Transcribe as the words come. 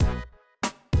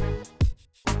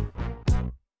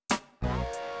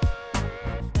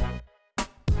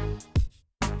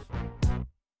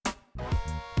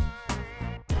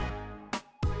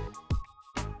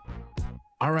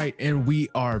All right, and we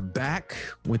are back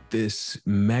with this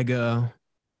mega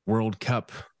World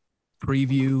Cup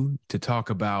preview to talk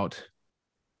about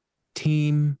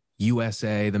Team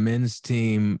USA, the men's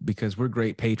team, because we're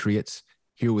great patriots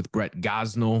here with Brett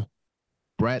Gosnell.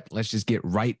 Brett, let's just get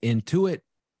right into it.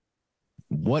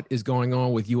 What is going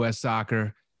on with U.S.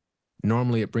 soccer?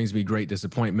 Normally, it brings me great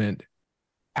disappointment.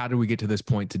 How do we get to this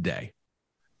point today?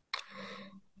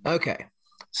 Okay,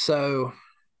 so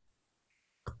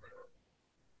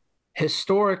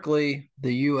historically,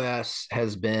 the U.S.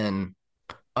 has been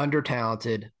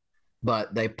under-talented,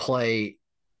 but they play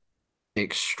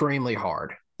extremely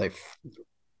hard. They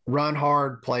run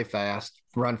hard, play fast,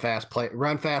 run fast, play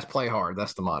hard.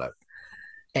 That's the motto.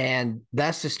 And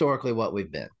that's historically what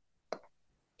we've been.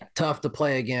 Tough to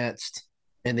play against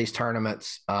in these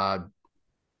tournaments.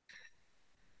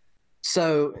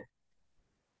 So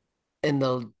in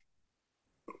the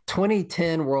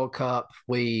 2010 World Cup,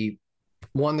 we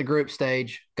won the group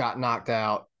stage, got knocked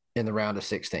out in the round of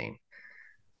 16.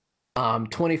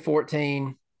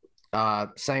 2014,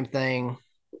 same thing.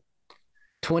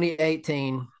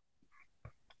 2018,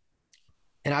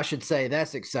 and I should say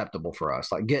that's acceptable for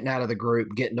us. Like getting out of the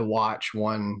group, getting to watch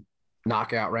one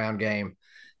knockout round game,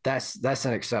 that's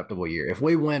an acceptable year. If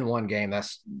we win one game,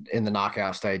 that's in the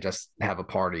knockout stage. Let's have a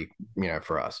party,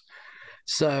 for us.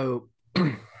 So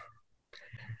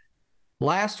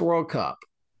last World Cup,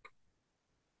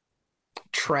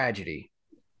 tragedy.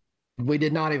 We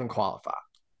did not even qualify.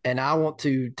 And I want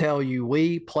to tell you,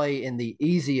 we play in the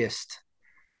easiest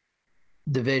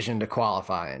division to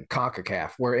qualify in,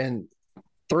 CONCACAF. We're in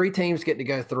 3 teams get to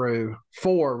go through,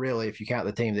 4 really, if you count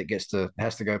the team that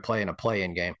has to go play in a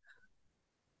play-in game.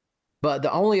 But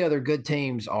the only other good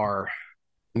teams are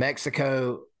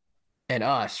Mexico and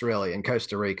us, really, and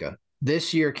Costa Rica.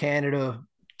 This year, Canada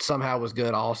somehow was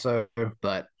good also,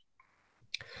 but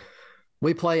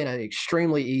we play in an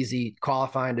extremely easy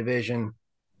qualifying division.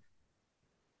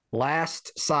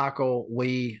 Last cycle,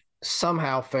 we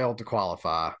somehow failed to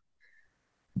qualify.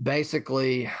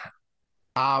 Basically,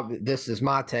 this is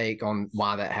my take on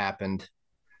why that happened.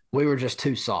 We were just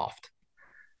too soft.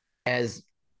 As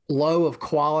low of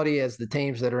quality as the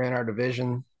teams that are in our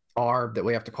division are that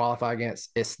we have to qualify against,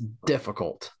 it's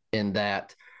difficult in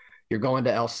that you're going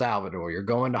to El Salvador, you're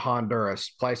going to Honduras,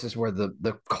 places where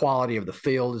the quality of the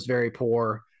field is very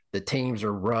poor. The teams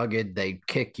are rugged. They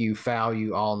kick you, foul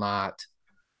you all night.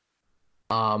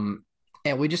 And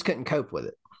we just couldn't cope with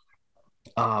it.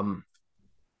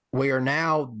 We are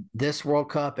now, this World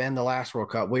Cup and the last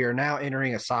World Cup, we are now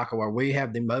entering a cycle where we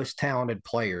have the most talented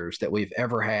players that we've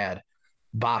ever had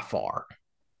by far.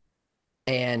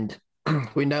 And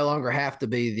we no longer have to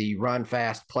be the run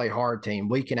fast, play hard team.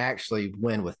 We can actually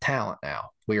win with talent now.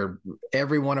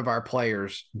 Every one of our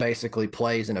players basically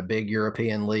plays in a big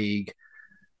European league.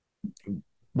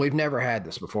 We've never had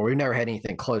this before. We've never had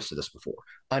anything close to this before.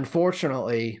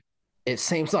 Unfortunately, it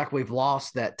seems like we've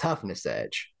lost that toughness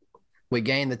edge. We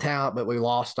gained the talent, but we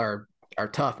lost our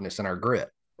toughness and our grit.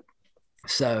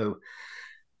 So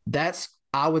that's,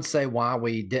 I would say, why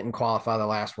we didn't qualify the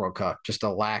last World Cup, just a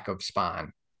lack of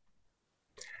spine.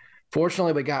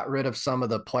 Fortunately, we got rid of some of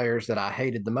the players that I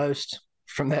hated the most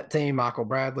from that team. Michael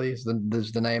Bradley is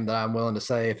the name that I'm willing to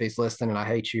say if he's listening, and I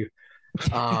hate you.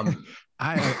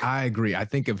 I agree. I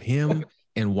think of him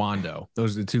and Wando.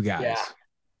 Those are the 2 guys. Yeah.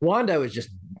 Wando is just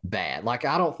bad. Like,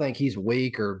 I don't think he's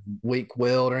weak or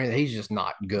weak-willed or anything. He's just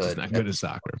not good. He's not good at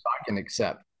soccer. I can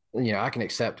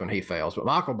accept when he fails. But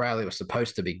Michael Bradley was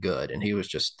supposed to be good, and he was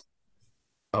just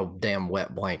a damn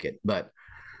wet blanket. But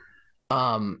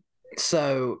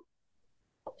so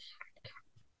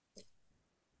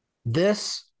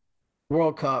this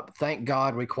World Cup, thank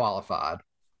God we qualified.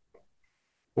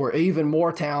 We're even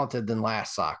more talented than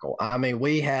last cycle. I mean,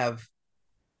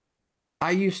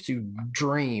 I used to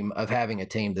dream of having a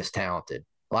team this talented.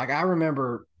 Like, I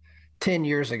remember 10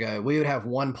 years ago, we would have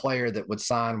one player that would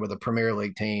sign with a Premier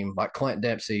League team, like Clint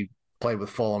Dempsey played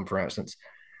with Fulham, for instance.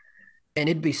 And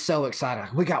it'd be so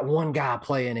exciting. We got one guy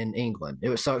playing in England. It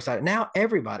was so exciting. Now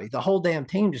everybody, the whole damn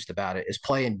team just about it, is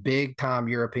playing big-time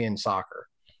European soccer.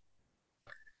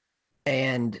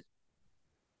 And,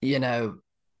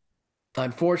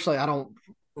 unfortunately, I don't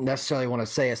necessarily want to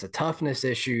say it's a toughness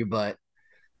issue, but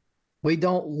we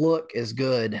don't look as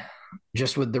good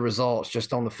just with the results,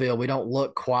 just on the field. We don't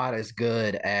look quite as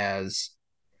good as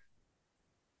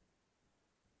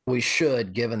we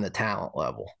should given the talent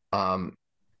level.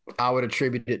 I would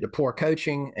attribute it to poor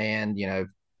coaching and,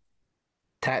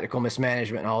 tactical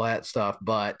mismanagement and all that stuff.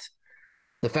 But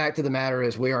the fact of the matter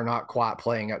is we are not quite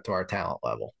playing up to our talent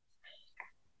level.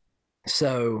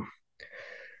 So,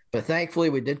 but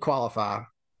thankfully we did qualify.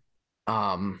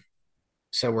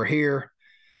 So we're here.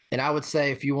 And I would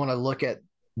say if you want to look at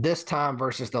this time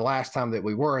versus the last time that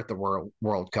we were at the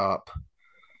World Cup,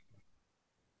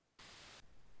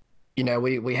 you know,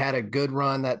 we had a good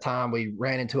run that time. We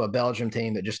ran into a Belgium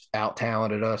team that just out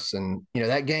talented us. And, you know,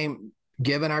 that game,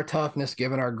 given our toughness,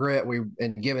 given our grit,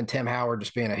 and given Tim Howard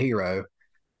just being a hero,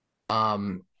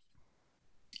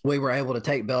 we were able to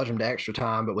take Belgium to extra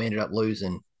time, but we ended up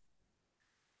losing.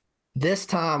 This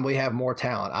time we have more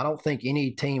talent. I don't think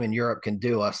any team in Europe can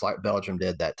do us like Belgium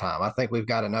did that time. I think we've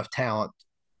got enough talent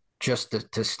just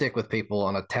to stick with people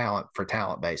on a talent for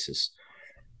talent basis.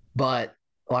 But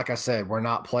like I said, we're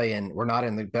not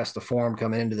in the best of form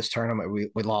coming into this tournament.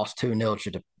 We lost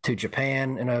 2-0 to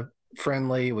Japan in a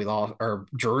friendly. We lost, or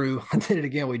drew. I did it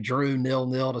again. We drew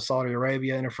 0-0 to Saudi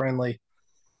Arabia in a friendly.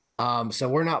 So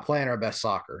we're not playing our best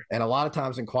soccer. And a lot of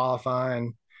times in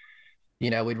qualifying, you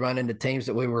know, we'd run into teams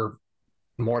that we were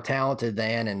more talented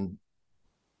than, and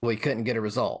we couldn't get a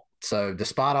result. So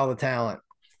despite all the talent,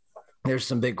 there's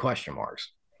some big question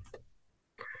marks.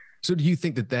 So do you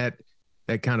think that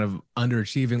kind of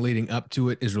underachieving leading up to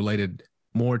it is related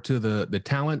more to the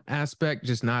talent aspect,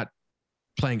 just not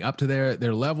playing up to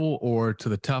their level, or to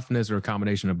the toughness, or a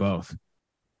combination of both?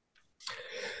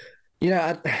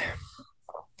 Yeah.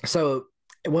 So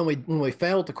when we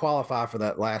failed to qualify for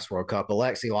that last World Cup,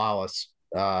 Alexi Lalas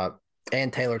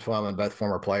and Taylor Twellman, both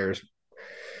former players,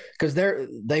 because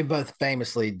they both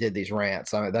famously did these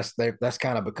rants. I mean, that's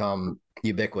kind of become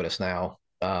ubiquitous now.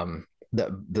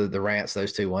 The rants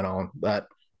those two went on,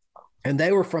 and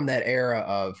they were from that era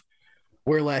of,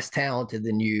 we're less talented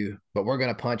than you, but we're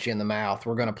going to punch you in the mouth.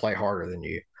 We're going to play harder than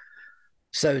you.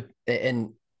 So,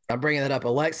 and I'm bringing that up.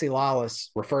 Alexi Lalas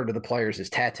referred to the players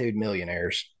as tattooed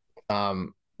millionaires,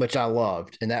 which I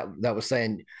loved. And that was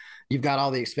saying, you've got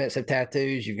all the expensive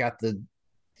tattoos. You've got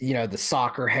the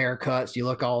soccer haircuts. You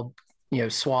look all,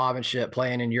 suave and shit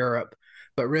playing in Europe,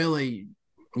 but really,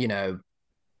 you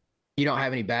don't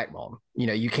have any backbone.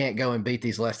 You can't go and beat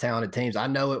these less talented teams. I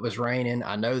know it was raining.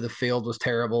 I know the field was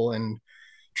terrible in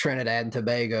Trinidad and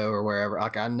Tobago or wherever.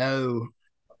 Like, I know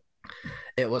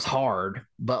it was hard,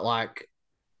 but like,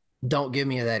 don't give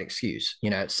me that excuse,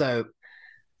 So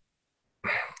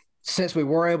since we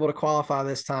were able to qualify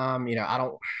this time, I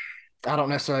don't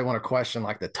necessarily want to question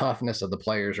like the toughness of the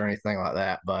players or anything like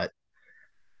that, but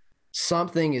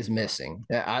something is missing.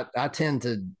 I tend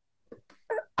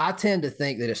to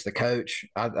think that it's the coach.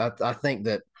 I think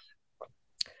that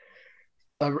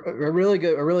a really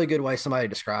good way somebody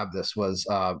described this was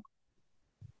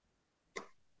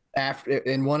after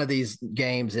in one of these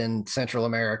games in Central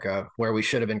America where we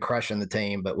should have been crushing the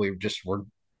team, but we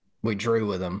drew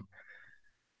with them.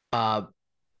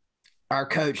 Our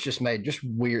coach just made just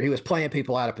weird. He was playing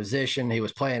people out of position. He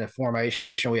was playing a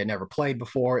formation we had never played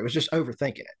before. It was just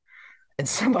overthinking it. And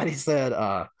somebody said,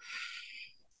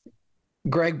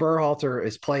 Greg Berhalter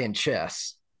is playing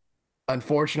chess.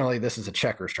 Unfortunately, this is a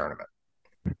checkers tournament.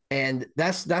 And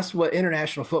that's what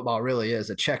international football really is,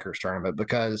 a checkers tournament,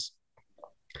 because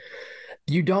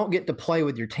you don't get to play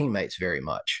with your teammates very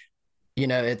much.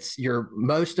 It's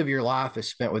most of your life is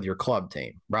spent with your club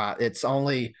team, right? It's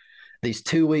only these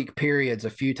 2-week periods a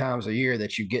few times a year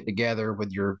that you get together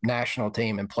with your national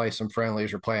team and play some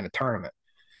friendlies or play in a tournament.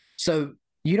 So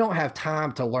you don't have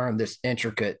time to learn this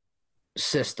intricate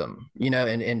system,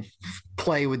 and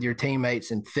play with your teammates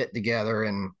and fit together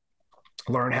and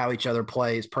learn how each other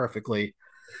plays perfectly.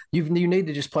 You need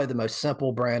to just play the most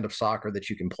simple brand of soccer that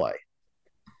you can play.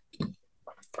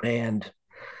 And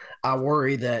I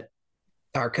worry that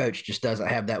our coach just doesn't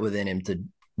have that within him to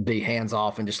be hands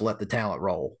off and just let the talent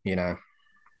roll,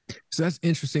 So that's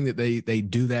interesting that they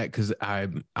do that, because I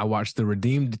watched the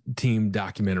Redeemed Team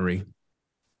documentary,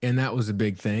 and that was a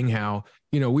big thing. How,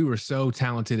 we were so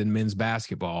talented in men's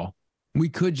basketball, we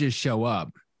could just show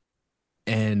up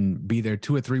and be there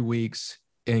 2 or 3 weeks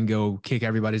and go kick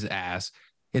everybody's ass.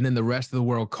 And then the rest of the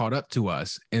world caught up to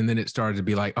us. And then it started to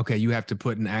be like, okay, you have to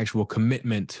put an actual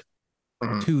commitment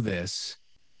to this.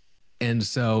 And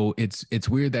so it's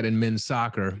weird that in men's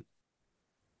soccer,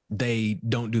 they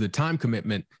don't do the time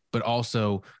commitment, but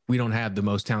also we don't have the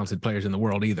most talented players in the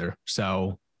world either.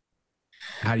 So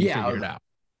how do you figure it out?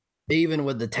 Even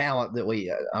with the talent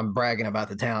that I'm bragging about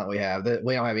the talent we have, that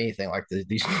we don't have anything like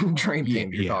these dream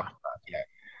teams you're talking about.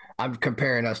 I'm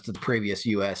comparing us to the previous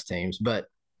U.S. teams, but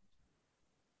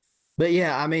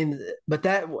yeah, I mean, but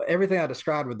that everything I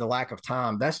described with the lack of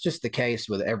time, that's just the case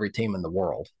with every team in the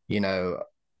world. No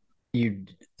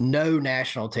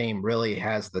national team really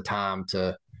has the time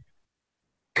to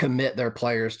commit their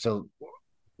players to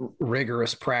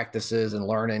rigorous practices and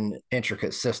learning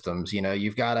intricate systems.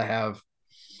 You've got to have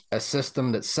a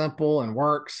system that's simple and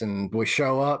works, and we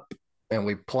show up and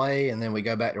we play, and then we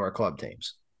go back to our club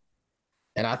teams.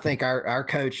 And I think our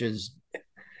coach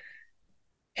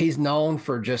he's known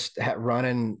for just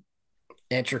running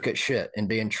intricate shit and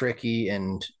being tricky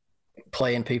and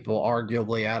playing people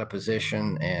arguably out of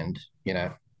position. And,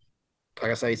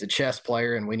 like I say, he's a chess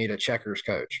player and we need a checkers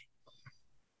coach.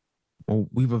 Well,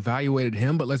 we've evaluated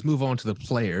him, but let's move on to the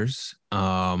players.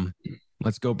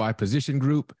 Let's go by position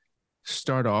group.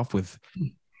 Start off with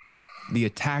the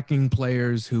attacking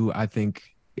players who I think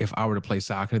if I were to play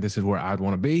soccer, this is where I'd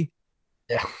want to be.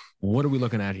 Yeah. What are we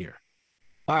looking at here?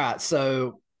 All right.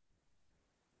 So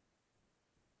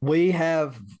we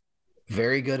have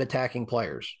very good attacking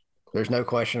players. There's no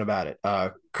question about it.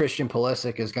 Christian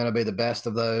Pulisic is going to be the best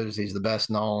of those. He's the best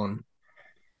known.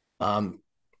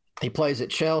 He plays at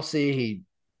Chelsea.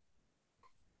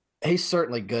 He's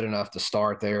certainly good enough to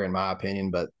start there, in my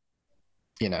opinion. But,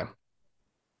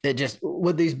 it just,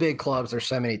 with these big clubs, there's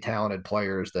so many talented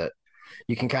players that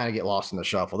you can kind of get lost in the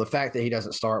shuffle. The fact that he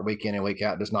doesn't start week in and week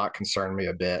out does not concern me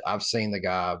a bit. I've seen the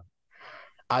guy.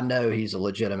 I know he's a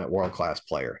legitimate world-class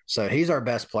player. So he's our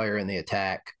best player in the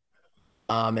attack.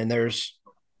 And there's,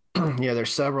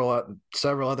 there's several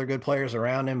other good players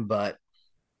around him, but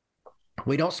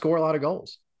we don't score a lot of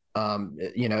goals.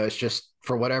 It's just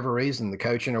for whatever reason, the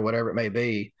coaching or whatever it may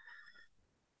be,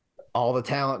 all the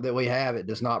talent that we have, it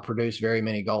does not produce very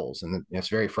many goals. And it's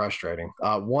very frustrating.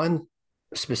 One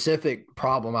specific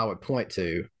problem I would point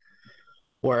to,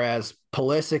 whereas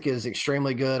Pulisic is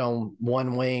extremely good on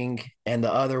one wing and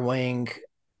the other wing,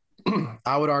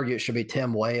 I would argue it should be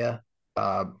Tim Weah,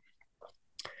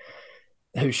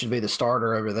 who should be the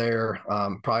starter over there.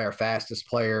 Probably our fastest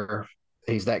player.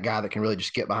 He's that guy that can really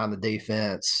just get behind the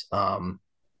defense,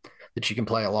 that you can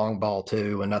play a long ball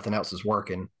to when nothing else is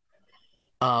working.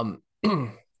 And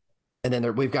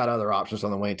then we've got other options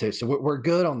on the wing too. So we're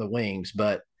good on the wings,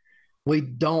 but we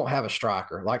don't have a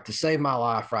striker. Like, to save my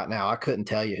life right now, I couldn't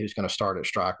tell you who's going to start at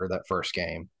striker that first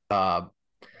game. And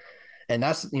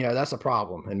that's a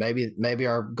problem. And maybe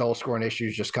our goal scoring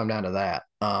issues just come down to that.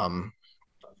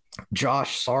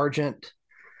 Josh Sargent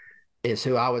is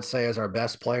who I would say is our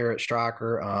best player at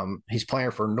striker. He's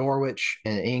playing for Norwich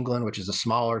in England, which is a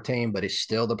smaller team, but he's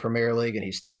still the Premier League and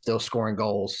he's still scoring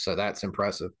goals. So that's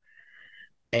impressive.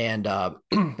 And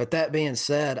but that being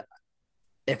said,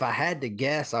 if I had to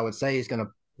guess, I would say he's going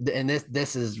to, and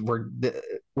this is, we're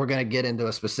going to get into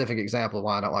a specific example of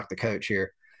why I don't like the coach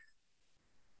here.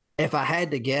 If I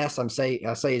had to guess, I say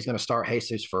he's going to start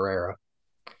Jesus Ferreira,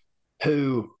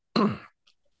 who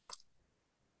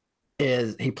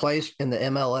he plays in the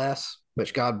MLS,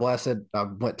 which, God bless it, I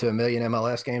went to 1 million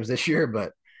MLS games this year,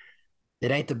 but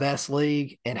it ain't the best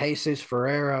league. And Jesus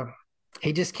Ferreira,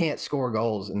 he just can't score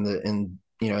goals in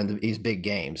these big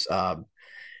games.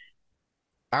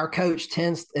 Our coach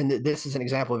tends, and this is an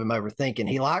example of him overthinking,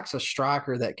 he likes a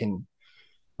striker that can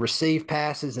receive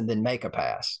passes and then make a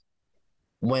pass.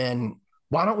 Why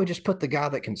don't we just put the guy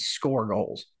that can score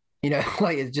goals?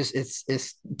 Like,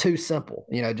 it's too simple.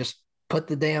 Just put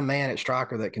the damn man at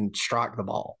striker that can strike the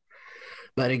ball.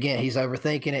 But again, he's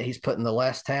overthinking it. He's putting the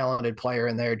less talented player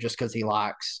in there just because he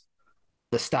likes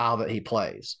the style that he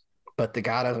plays. But the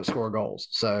guy doesn't score goals.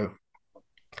 So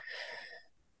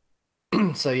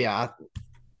yeah,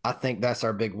 I think that's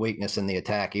our big weakness in the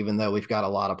attack, even though we've got a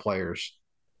lot of players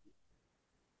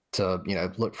to,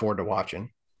 look forward to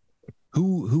watching.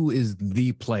 Who is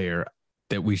the player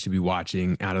that we should be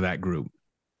watching out of that group?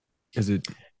 Is it?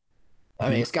 I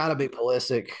mean, it's got to be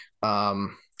Pulisic.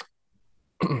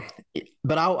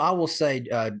 But I will say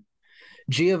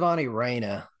Giovanni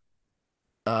Reyna,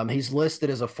 he's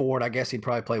listed as a forward. I guess he'd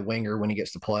probably play winger when he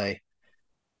gets to play.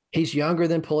 He's younger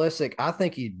than Pulisic. I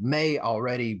think he may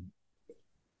already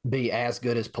be as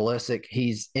good as Pulisic.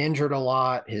 He's injured a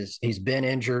lot. He's been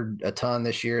injured a ton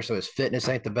this year, so his fitness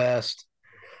ain't the best.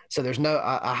 So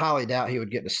I highly doubt he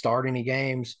would get to start any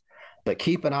games, but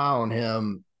keep an eye on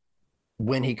him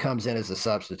when he comes in as a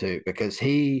substitute, because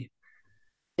he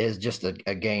is just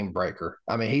a game breaker.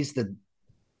 I mean,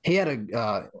 he had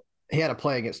a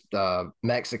play against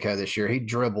Mexico this year. He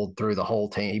dribbled through the whole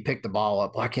team. He picked the ball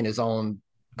up like in his own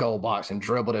goal box and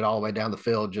dribbled it all the way down the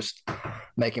field, just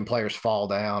making players fall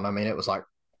down. I mean, it was like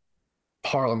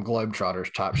Harlem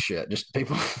Globetrotters type shit, just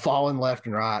people falling left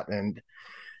and right. And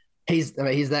he's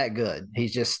that good.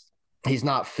 He's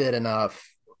not fit enough,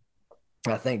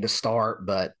 I think, to start,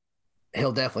 but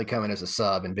he'll definitely come in as a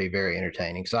sub and be very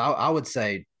entertaining. So I would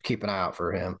say keep an eye out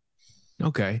for him.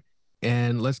 Okay.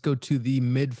 And let's go to the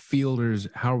midfielders.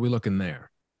 How are we looking there?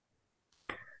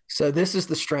 So this is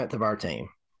the strength of our team,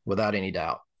 without any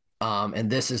doubt. And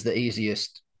this is the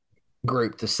easiest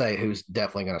group to say who's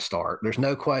definitely going to start. There's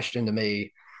no question to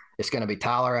me it's going to be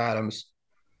Tyler Adams,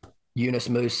 Yunus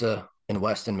Musa, and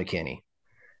Weston McKennie.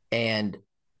 And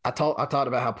I talked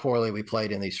about how poorly we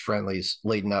played in these friendlies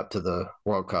leading up to the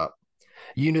World Cup.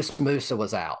 Yunus Musa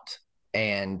was out,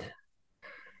 and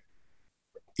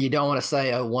you don't want to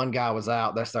say, oh, one guy was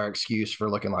out. That's our excuse for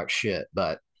looking like shit.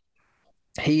 But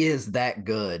he is that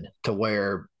good to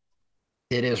where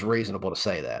it is reasonable to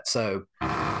say that. So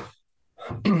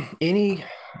any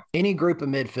group of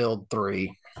midfield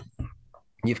three,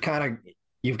 you've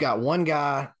got one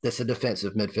guy that's a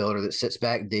defensive midfielder that sits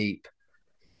back deep,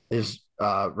 is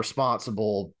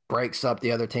responsible, breaks up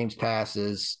the other team's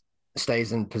passes,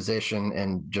 stays in position,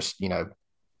 and just,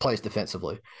 plays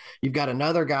defensively. You've got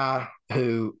another guy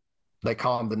who they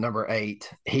call him the number 8.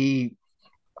 He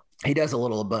does a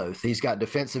little of both. He's got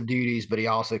defensive duties, but he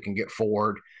also can get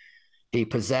forward. He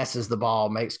possesses the ball,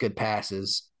 makes good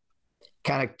passes,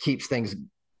 kind of keeps things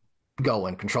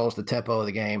going, controls the tempo of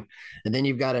the game. And then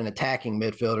you've got an attacking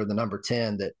midfielder, the number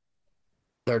 10, that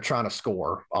they're trying to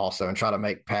score also and try to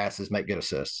make passes, make good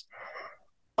assists.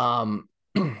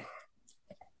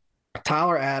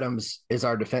 Tyler Adams is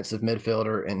our defensive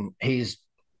midfielder, and he's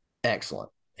excellent.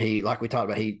 Like we talked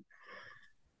about, he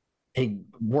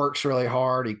works really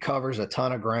hard. He covers a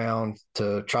ton of ground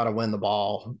to try to win the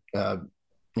ball,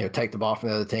 take the ball from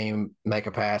the other team, make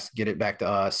a pass, get it back to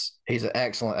us. He's an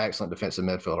excellent, excellent defensive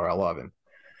midfielder. I love him.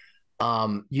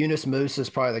 Yunus Musa is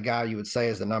probably the guy you would say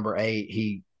is the number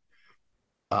 8.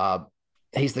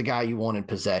 He's the guy you want in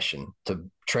possession to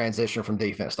transition from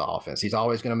defense to offense. He's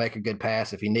always going to make a good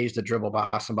pass. If he needs to dribble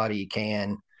by somebody, he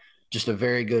can. Just a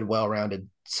very good, well-rounded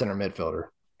center midfielder.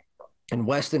 And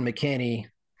Weston McKennie,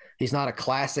 he's not a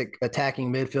classic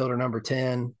attacking midfielder, number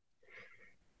 10,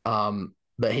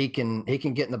 but he can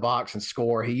get in the box and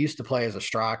score. He used to play as a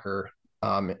striker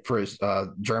for his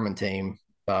German team,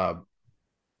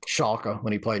 Schalke,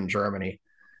 when he played in Germany.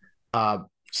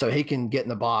 So he can get in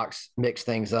the box, mix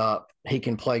things up. He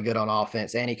can play good on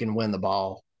offense, and he can win the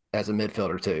ball as a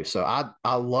midfielder too. So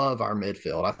I love our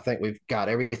midfield. I think we've got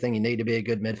everything you need to be a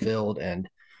good midfield, and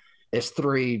it's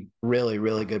 3 really,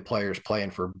 really good players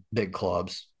playing for big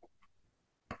clubs.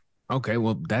 Okay,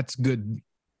 well, that's good.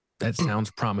 That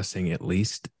sounds promising, at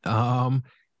least. How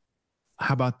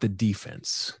about the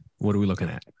defense? What are we looking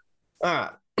at?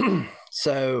 All right.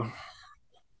 So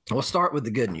we'll start with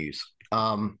the good news.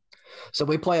 So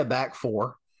we play a back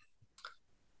 4,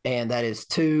 and that is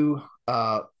 2,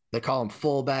 they call them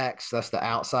fullbacks. That's the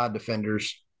outside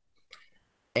defenders.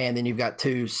 And then you've got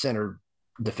 2 center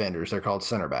defenders. They're called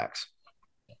center backs.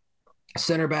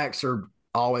 Center backs are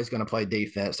always going to play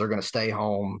defense. They're going to stay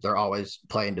home. They're always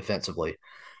playing defensively.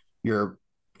 Your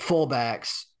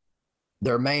fullbacks,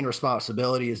 their main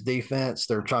responsibility is defense.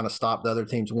 They're trying to stop the other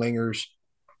team's wingers,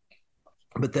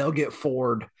 but they'll get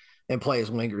forward and play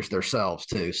as wingers themselves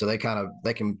too. So they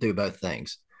can do both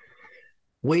things.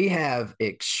 We have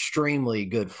extremely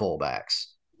good fullbacks.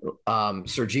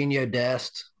 Serginho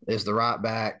Dest is the right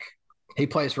back. He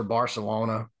plays for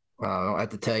Barcelona. I don't have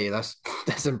to tell you,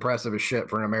 that's impressive as shit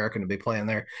for an American to be playing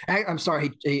there. I'm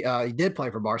sorry, he did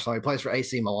play for Barcelona. He plays for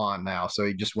AC Milan now, so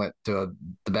he just went to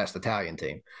the best Italian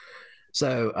team.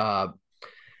 So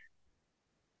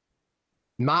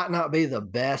might not be the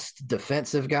best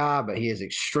defensive guy, but he is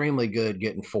extremely good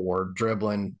getting forward,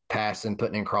 dribbling, passing,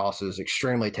 putting in crosses.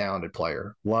 Extremely talented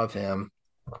player. Love him.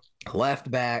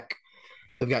 Left back,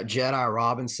 we've got Jedi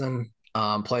Robinson,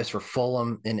 plays for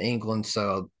Fulham in England,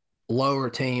 so lower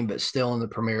team, but still in the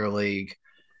Premier League.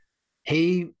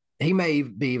 He may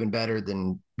be even better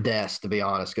than Dest, to be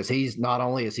honest, because he's not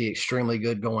only is he extremely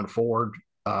good going forward,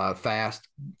 fast,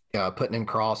 putting in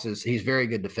crosses, he's very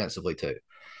good defensively too.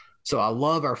 So I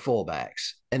love our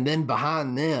fullbacks. And then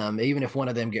behind them, even if one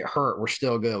of them get hurt, we're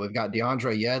still good. We've got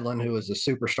DeAndre Yedlin, who was a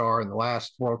superstar in the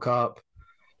last World Cup.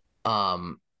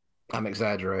 I'm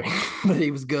exaggerating, but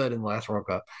he was good in the last World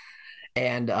Cup.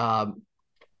 And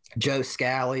Joe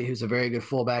Scally, who's a very good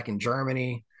fullback in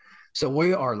Germany. So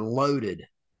we are loaded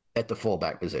at the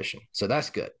fullback position. So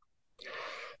that's good.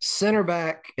 Center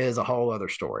back is a whole other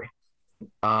story.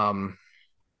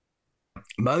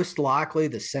 Most likely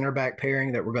the center back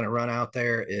pairing that we're going to run out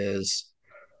there is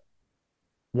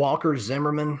Walker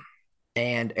Zimmerman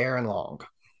and Aaron Long.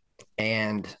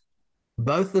 And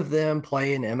both of them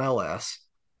play in MLS.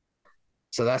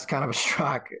 So that's kind of a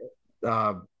strike.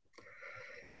 A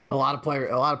lot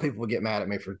of people would get mad at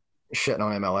me for shitting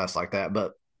on MLS like that.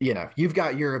 But, you've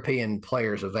got European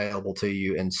players available to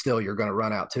you, and still you're going to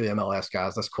run out 2 MLS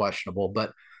guys. That's questionable.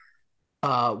 But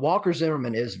Walker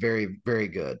Zimmerman is very, very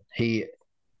good. He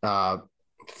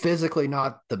physically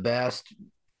not the best,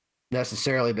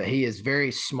 necessarily, but he is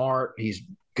very smart. He's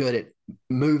good at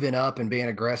moving up and being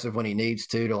aggressive when he needs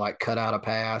to like cut out a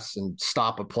pass and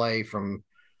stop a play from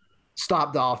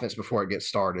stop the offense before it gets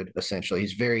started. Essentially,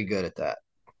 he's very good at that.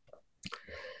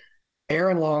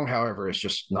 Aaron Long, however, is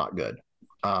just not good.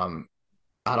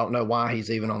 I don't know why he's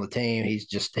even on the team.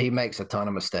 He makes a ton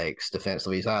of mistakes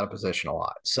defensively. He's out of position a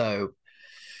lot. So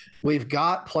we've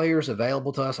got players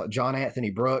available to us like John Anthony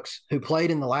Brooks, who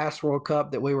played in the last World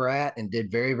Cup that we were at and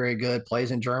did very, very good, plays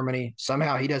in Germany.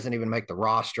 Somehow he doesn't even make the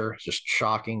roster. It's just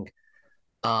shocking.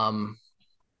 Tim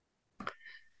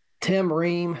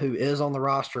Ream, who is on the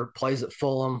roster, plays at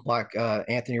Fulham like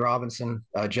Anthony Robinson,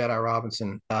 Jedi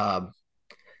Robinson.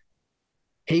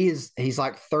 He's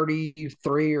like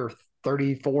 33 or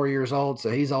 34 years old, so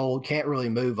he's old, can't really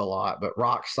move a lot, but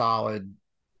rock solid,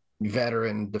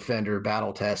 veteran defender,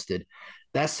 battle tested.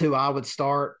 That's who I would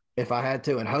start if I had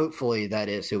to, and hopefully that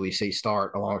is who we see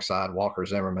start alongside Walker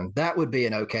Zimmerman. That would be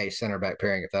an okay center back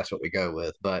pairing if that's what we go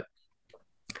with. But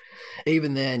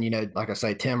even then, like I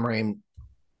say, Tim Ream,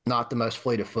 not the most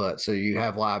fleet of foot, so you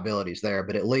have liabilities there,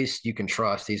 but at least you can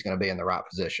trust he's going to be in the right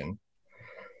position.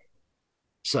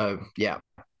 So, yeah.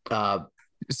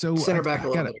 So center back a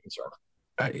little bit of concern.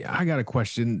 I got a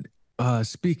question.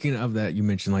 Speaking of that, you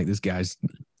mentioned like this guy's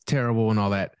terrible and all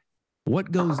that.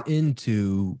 What goes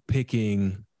into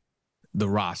picking the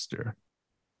roster?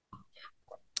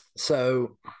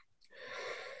 So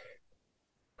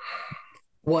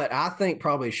what I think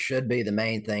probably should be the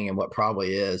main thing, and what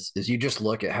probably is you just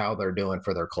look at how they're doing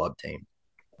for their club team.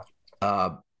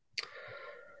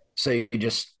 So you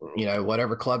just,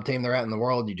 whatever club team they're at in the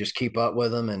world, you just keep up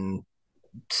with them and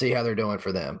see how they're doing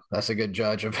for them. That's a good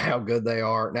judge of how good they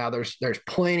are. Now there's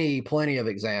plenty of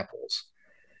examples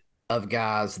of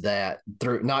guys that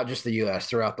through not just the US,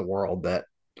 throughout the world, that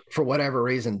for whatever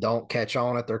reason don't catch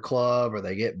on at their club or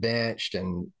they get benched,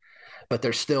 but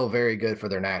they're still very good for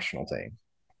their national team.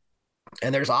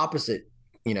 And there's opposite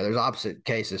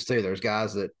cases too. There's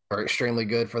guys that are extremely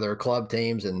good for their club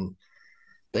teams and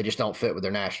they just don't fit with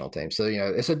their national team. So,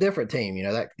 it's a different team,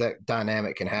 that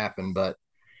dynamic can happen, but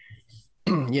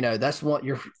that's what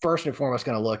you're first and foremost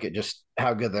going to look at, just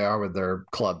how good they are with their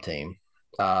club team.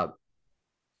 And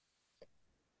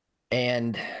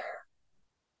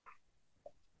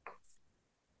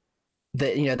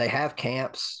they have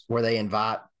camps where they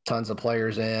invite tons of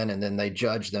players in and then they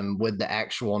judge them with the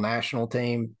actual national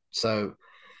team. So,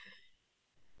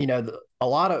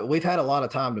 we've had a lot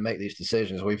of time to make these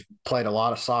decisions. We've played a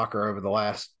lot of soccer over the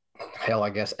last,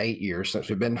 8 years since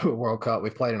we've been to a World Cup.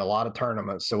 We've played in a lot of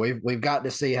tournaments. So we've got to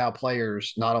see how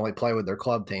players not only play with their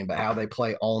club team, but how they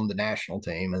play on the national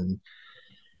team. And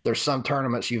there's some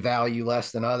tournaments you value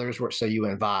less than others, so you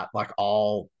invite like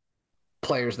all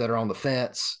players that are on the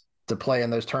fence to play in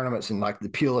those tournaments. And like the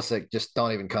Pulisic, just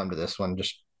don't even come to this one,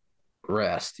 just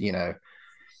rest,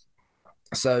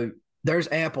 So there's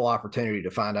ample opportunity to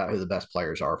find out who the best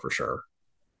players are for sure.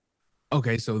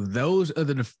 Okay, so those are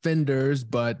the defenders,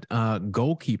 but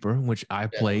goalkeeper, which I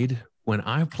played when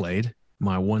I played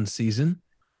my one season,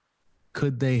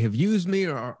 could they have used me,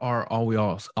 or are we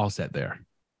all set there?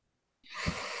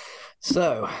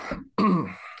 So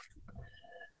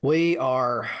we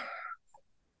are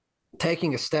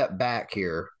taking a step back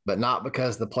here, but not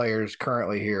because the players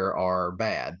currently here are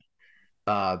bad.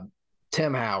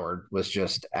 Tim Howard was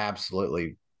just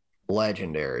absolutely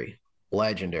legendary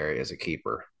as a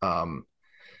keeper.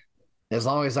 As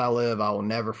long as I live, I will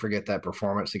never forget that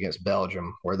performance against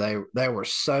Belgium, where they were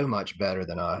so much better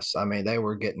than us. I mean, they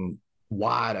were getting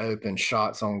wide open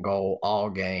shots on goal all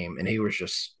game, and he was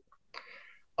just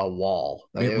a wall.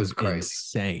 It was crazy.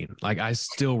 Insane. Like, I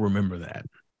still remember that.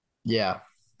 Yeah.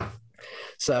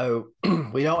 So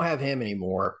we don't have him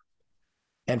anymore.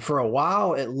 And for a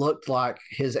while, it looked like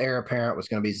his heir apparent was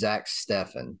going to be Zach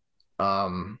Steffen.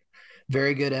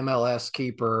 Very good MLS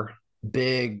keeper,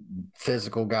 big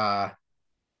physical guy,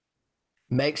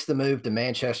 makes the move to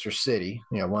Manchester City,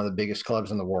 one of the biggest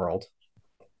clubs in the world.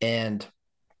 And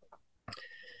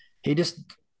he just,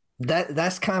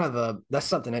 that's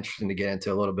something interesting to get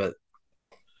into a little bit.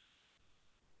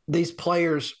 These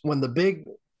players,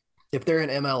 if they're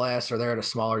in MLS or they're at a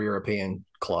smaller European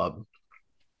club,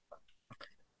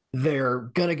 they're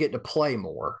going to get to play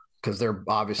more because they're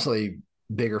obviously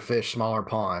bigger fish, smaller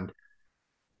pond.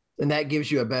 And that gives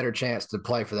you a better chance to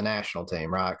play for the national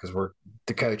team, right? Because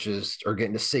the coaches are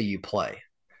getting to see you play.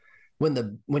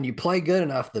 When you play good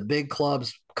enough, the big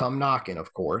clubs come knocking,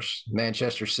 of course.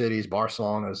 Manchester City's,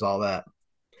 Barcelona's, all that.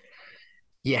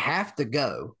 You have to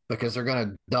go because they're going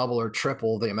to double or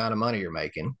triple the amount of money you're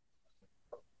making.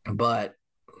 But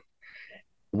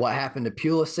what happened to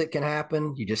Pulisic can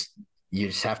happen. you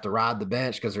just have to ride the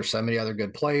bench because there's so many other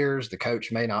good players. The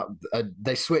coach may not,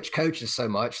 they switch coaches so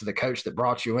much. So the coach that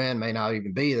brought you in may not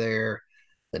even be there.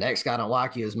 The next guy don't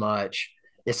like you as much.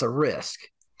 It's a risk.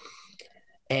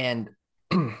 And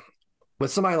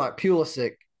with somebody like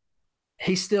Pulisic,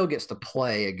 he still gets to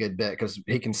play a good bit because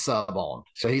he can sub on.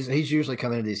 So he's usually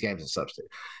coming into these games as a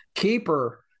substitute.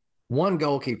 Keeper, one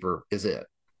goalkeeper is it,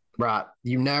 right?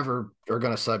 You never are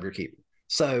going to sub your keeper.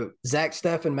 So Zach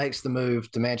Steffen makes the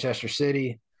move to Manchester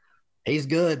City. He's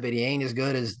good, but he ain't as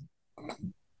good as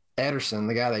Ederson,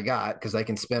 the guy they got, because they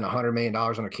can spend $100 million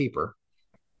on a keeper.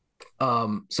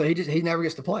 So he never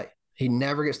gets to play. He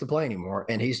never gets to play anymore,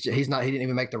 and he didn't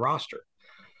even make the roster.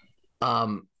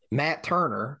 Matt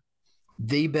Turner,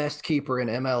 the best keeper in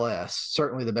MLS,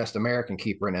 certainly the best American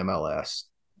keeper in MLS.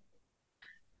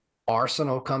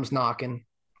 Arsenal comes knocking.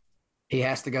 He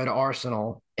has to go to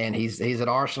Arsenal, and he's at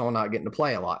Arsenal not getting to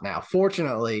play a lot now.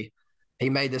 Fortunately, he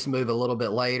made this move a little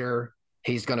bit later.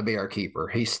 He's going to be our keeper.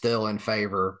 He's still in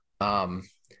favor.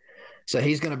 So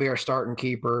he's going to be our starting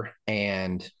keeper,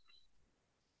 and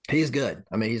he's good.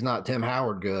 I mean, he's not Tim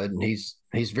Howard good, and he's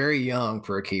very young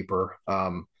for a keeper.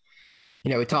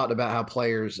 We talked about how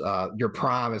players, your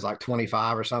prime is like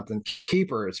 25 or something.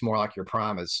 Keeper, it's more like your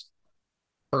prime is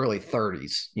early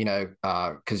 30s,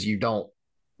 because you don't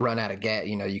run out of gas.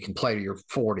 You can play to your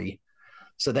 40.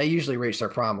 So they usually reach their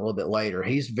prime a little bit later.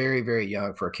 He's very, very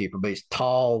young for a keeper, but he's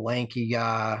tall, lanky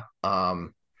guy.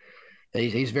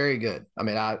 He's very good. I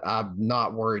mean, I'm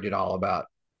not worried at all about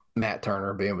Matt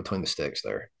Turner being between the sticks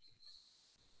there.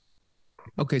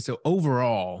 Okay, so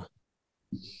overall,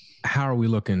 how are we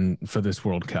looking for this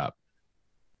World Cup?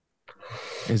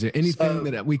 Is there anything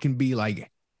that we can be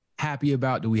like happy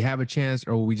about? Do we have a chance,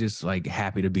 or are we just like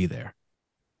happy to be there?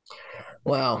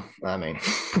 Well, I mean,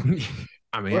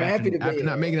 we're happy to be after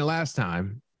not making it last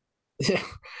time.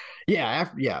 Yeah,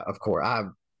 of course.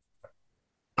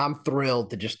 I'm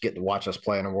thrilled to just get to watch us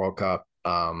play in a World Cup.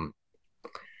 We're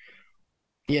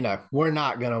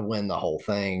not going to win the whole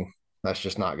thing. That's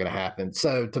just not going to happen.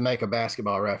 So to make a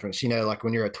basketball reference, like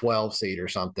when you're a 12 seed or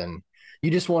something,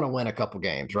 you just want to win a couple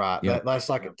games, right? Yep. That's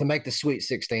like to make the Sweet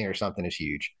 16 or something is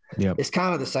huge. Yep. It's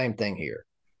kind of the same thing here.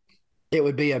 It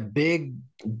would be a big,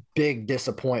 big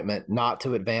disappointment not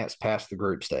to advance past the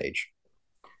group stage.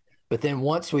 But then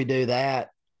once we do that,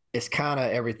 it's kind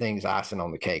of everything's icing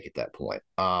on the cake at that point.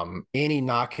 Any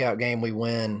knockout game we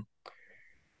win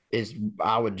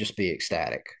I would just be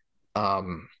ecstatic.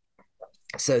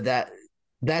 So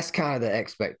that's kind of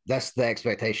that's the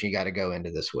expectation you got to go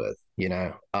into this with,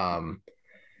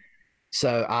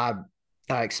 So I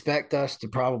expect us to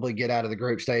probably get out of the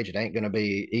group stage. It ain't going to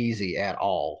be easy at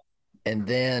all. And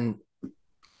then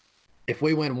if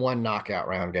we win one knockout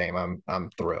round game, I'm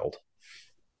thrilled.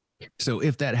 So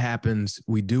if that happens,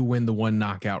 we do win the one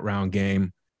knockout round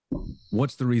game.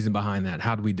 What's the reason behind that?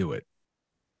 How do we do it?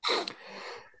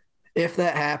 If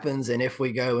that happens, and if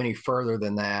we go any further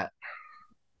than that,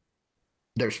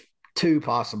 there's two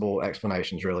possible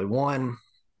explanations, really. One,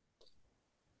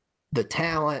 the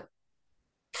talent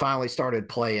finally started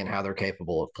playing how they're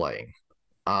capable of playing.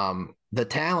 The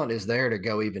talent is there to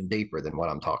go even deeper than what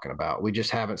I'm talking about. We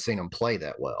just haven't seen them play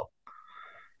that well.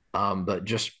 But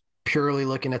just purely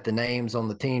looking at the names on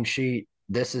the team sheet,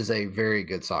 this is a very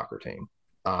good soccer team.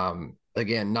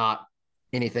 Again, not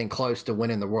anything close to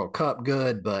winning the World Cup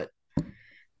good, but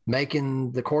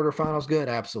making the quarterfinals good,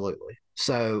 absolutely.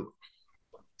 So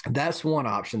that's one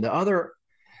option. The other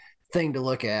thing to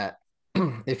look at,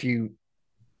 if you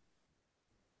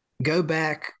go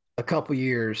back a couple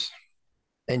years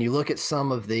and you look at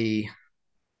some of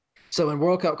so in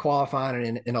World Cup qualifying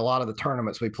and in a lot of the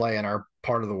tournaments we play in our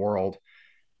part of the world,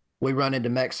 we run into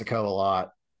Mexico a lot.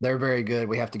 They're very good.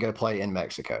 We have to go play in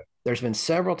Mexico. There's been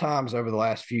several times over the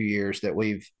last few years that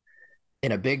we've,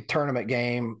 in a big tournament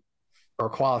game or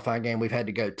qualifying game, we've had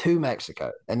to go to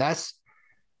Mexico. And that's,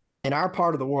 in our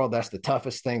part of the world, that's the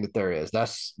toughest thing that there is.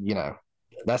 That's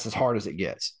as hard as it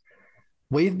gets.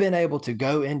 We've been able to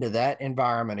go into that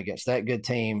environment against that good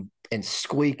team and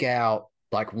squeak out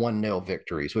like 1-0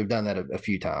 victories. We've done that a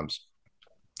few times.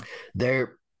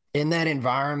 They're in that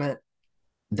environment.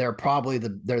 They're probably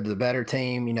they're the better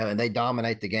team, and they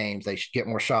dominate the games. They should get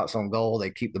more shots on goal.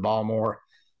 They keep the ball more,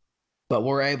 but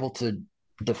we're able to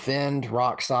defend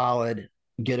rock solid,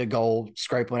 get a goal,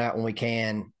 scrape one out when we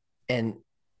can. And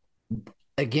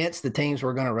against the teams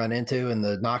we're going to run into in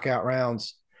the knockout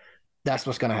rounds, that's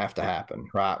what's going to have to happen,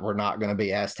 right? We're not going to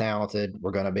be as talented.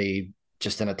 We're going to be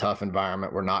just in a tough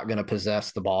environment. We're not going to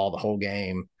possess the ball the whole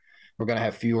game. We're going to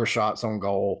have fewer shots on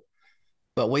goal.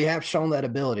 But we have shown that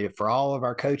ability. For all of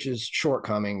our coaches'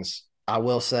 shortcomings, I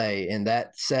will say in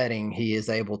that setting, he is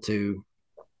able to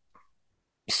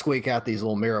squeak out these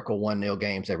little miracle 1-0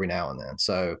 games every now and then.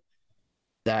 So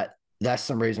that's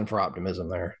some reason for optimism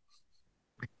there.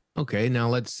 Okay, now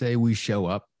let's say we show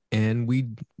up and we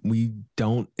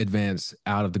don't advance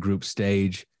out of the group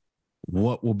stage.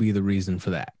 What will be the reason for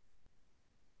that?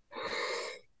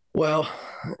 Well,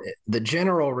 the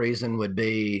general reason would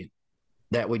be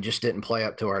that we just didn't play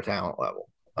up to our talent level.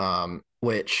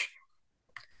 Which,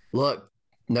 look,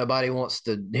 nobody wants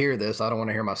to hear this. I don't want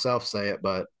to hear myself say it,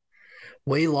 but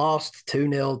we lost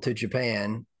 2-0 to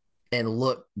Japan and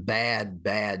looked bad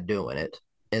doing it.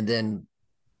 And then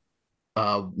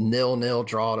 0-0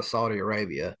 draw to Saudi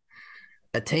Arabia.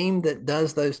 A team that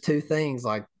does those two things,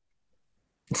 like,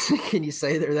 can you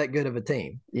say they're that good of a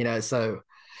team? So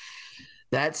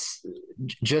that's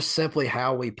just simply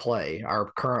how we play,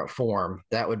 our current form.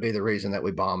 That would be the reason that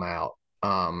we bomb out.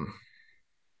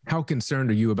 How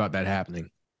concerned are you about that happening?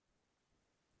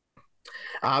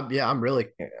 I'm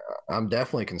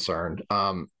definitely concerned.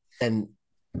 And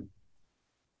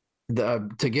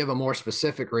to give a more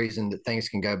specific reason that things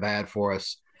can go bad for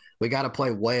us, we got to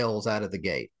play Wales out of the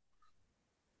gate.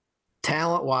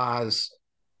 Talent wise,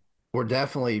 we're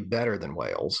definitely better than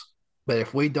Wales. But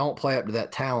if we don't play up to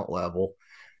that talent level,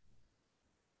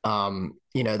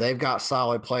 they've got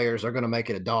solid players. They're going to make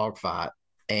it a dogfight.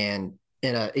 And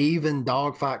in an even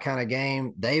dogfight kind of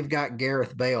game, they've got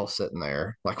Gareth Bale sitting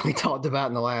there, like we talked about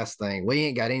in the last thing. We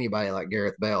ain't got anybody like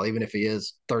Gareth Bale, even if he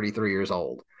is 33 years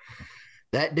old.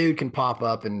 That dude can pop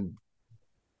up and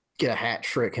get a hat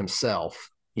trick himself,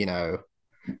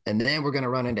 and then we're going to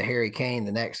run into Harry Kane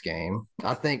the next game.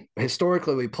 I think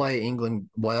historically we play England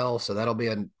well, so that'll be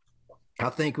I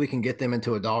think we can get them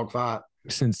into a dogfight.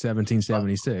 Since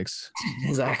 1776.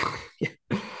 Exactly.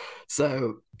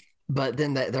 So, but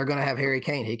then they're going to have Harry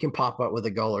Kane. He can pop up with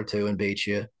a goal or two and beat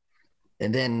you.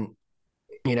 And then,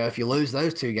 if you lose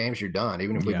those two games, you're done,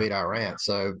 even if we beat Iran.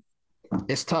 So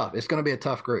it's tough. It's going to be a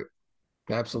tough group.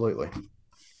 Absolutely.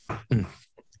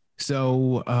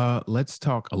 So let's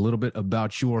talk a little bit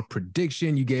about your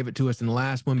prediction. You gave it to us in the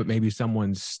last one, but maybe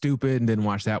someone's stupid and didn't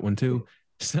watch that one too.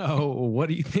 So what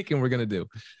are you thinking we're going to do?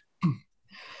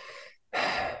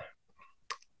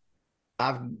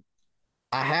 I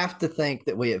have to think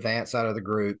that we advance out of the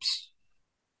groups.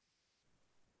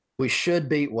 We should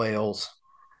beat Wales.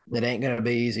 It ain't going to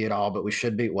be easy at all, but we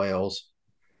should beat Wales.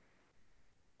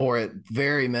 Or at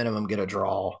very minimum, get a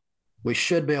draw. We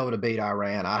should be able to beat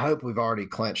Iran. I hope we've already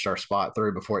clinched our spot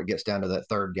through before it gets down to that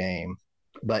third game.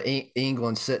 But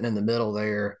England's sitting in the middle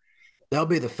there. They'll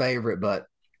be the favorite, but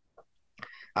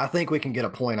I think we can get a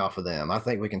point off of them. I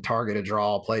think we can target a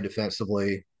draw, play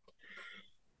defensively,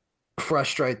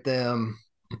 frustrate them,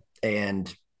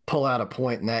 and pull out a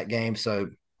point in that game.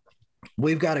 So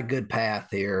we've got a good path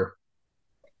here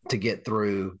to get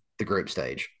through the group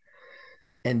stage.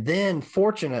 And then,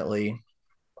 fortunately,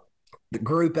 the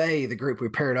Group A, the group we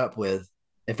paired up with,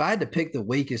 if I had to pick the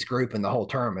weakest group in the whole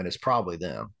tournament, it's probably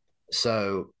them.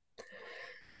 So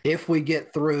if we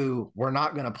get through, we're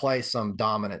not going to play some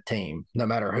dominant team, no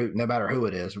matter who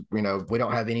it is. We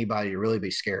don't have anybody to really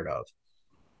be scared of.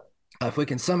 If we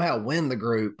can somehow win the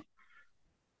group,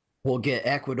 we'll get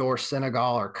Ecuador,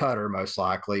 Senegal, or Qatar most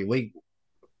likely. We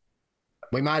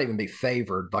might even be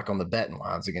favored, like on the betting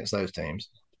lines against those teams.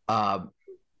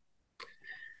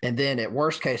 And then at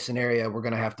worst case scenario, we're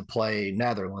going to have to play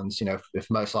Netherlands. If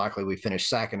most likely we finish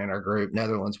second in our group,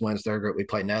 Netherlands wins their group, we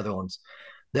play Netherlands.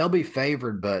 They'll be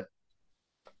favored, but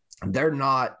they're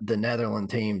not the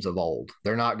Netherlands teams of old.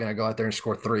 They're not going to go out there and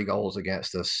score 3 goals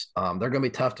against us. They're going to be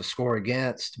tough to score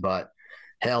against, but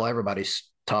hell,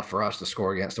 everybody's tough for us to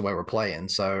score against the way we're playing.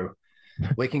 So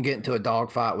we can get into a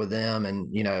dogfight with them,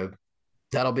 and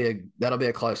that'll be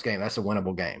a close game. That's a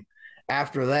winnable game.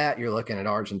 After that, you're looking at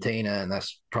Argentina, and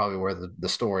that's probably where the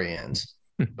story ends.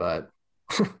 But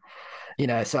so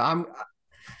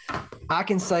I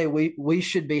can say we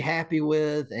should be happy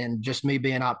with, and just me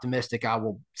being optimistic, I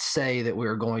will say that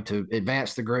we're going to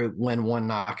advance the group, win 1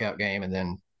 knockout game, and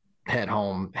then head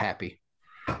home happy.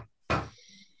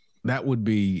 That would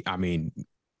be,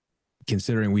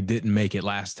 considering we didn't make it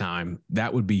last time,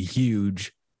 that would be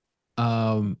huge.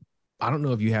 I don't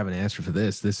know if you have an answer for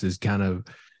this. This is kind of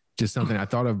just something I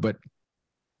thought of, but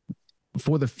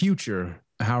for the future,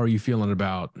 how are you feeling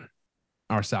about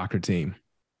our soccer team?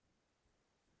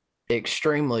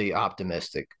 Extremely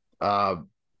optimistic. Like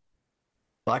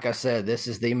I said, this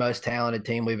is the most talented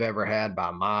team we've ever had by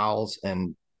miles,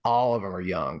 and all of them are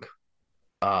young.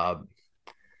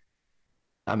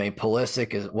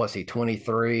 Pulisic was he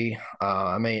 23?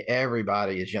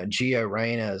 Everybody is young. Gio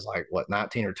Reyna is like, what,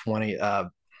 19 or 20?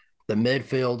 The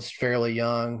midfield's fairly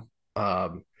young.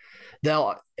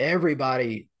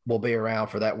 Everybody will be around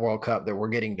for that World Cup that we're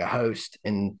getting to host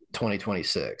in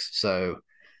 2026. So,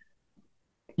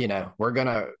 we got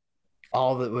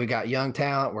young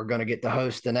talent. We're going to get to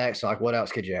host the next. Like, what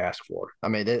else could you ask for? I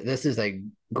mean, this is a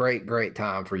great, great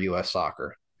time for U.S.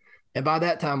 soccer. And by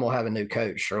that time, we'll have a new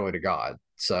coach, surely to God.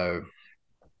 So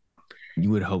you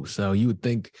would hope so. You would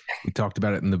think. We talked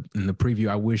about it in the preview.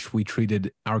 I wish we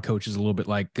treated our coaches a little bit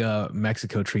like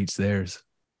Mexico treats theirs.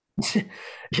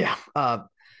 Yeah.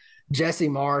 Jesse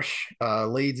Marsh,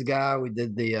 Leeds guy. We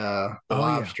did the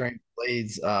live stream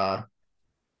Leeds.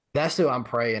 That's who I'm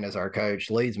praying as our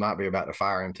coach. Leeds might be about to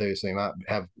fire him too, so he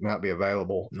might be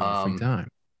available. Free time.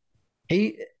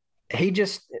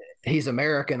 He's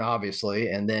American, obviously,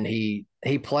 and then he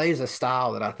plays a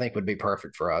style that I think would be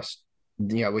perfect for us.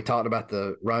 We talked about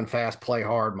the run fast, play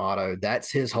hard motto.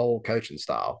 That's his whole coaching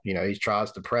style. He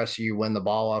tries to press you, win the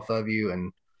ball off of you,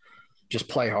 and just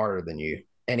play harder than you.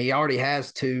 And he already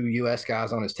has 2 U.S.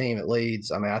 guys on his team at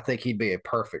Leeds. I mean, I think he'd be a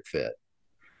perfect fit.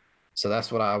 So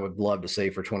that's what I would love to see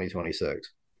for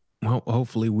 2026. Well,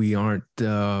 hopefully we aren't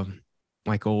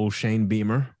like old Shane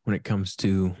Beamer when it comes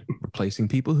to replacing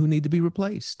people who need to be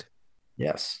replaced.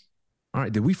 Yes. All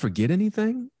right. Did we forget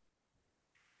anything?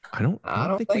 I don't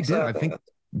think we did. So. I think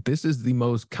this is the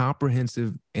most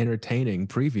comprehensive, entertaining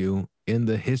preview in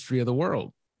the history of the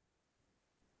world,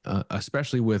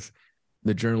 especially with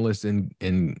the journalists in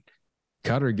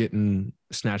Qatar getting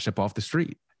snatched up off the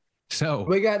street. So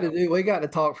we got to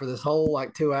talk for this whole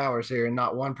 2 hours here, and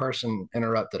not one person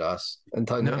interrupted us and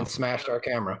smashed our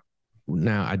camera.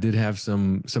 Now, I did have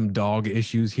some dog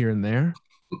issues here and there,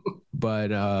 but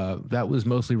that was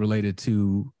mostly related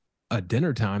to a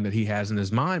dinner time that he has in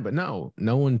his mind. But no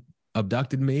one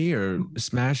abducted me or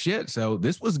smashed shit. So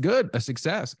this was good, a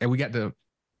success, and we got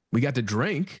to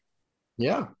drink.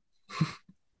 Yeah,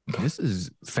 this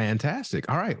is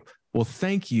fantastic. All right, well,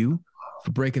 thank you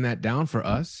for breaking that down for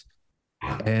us.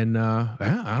 And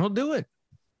I'll do it.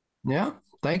 Yeah,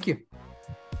 thank you.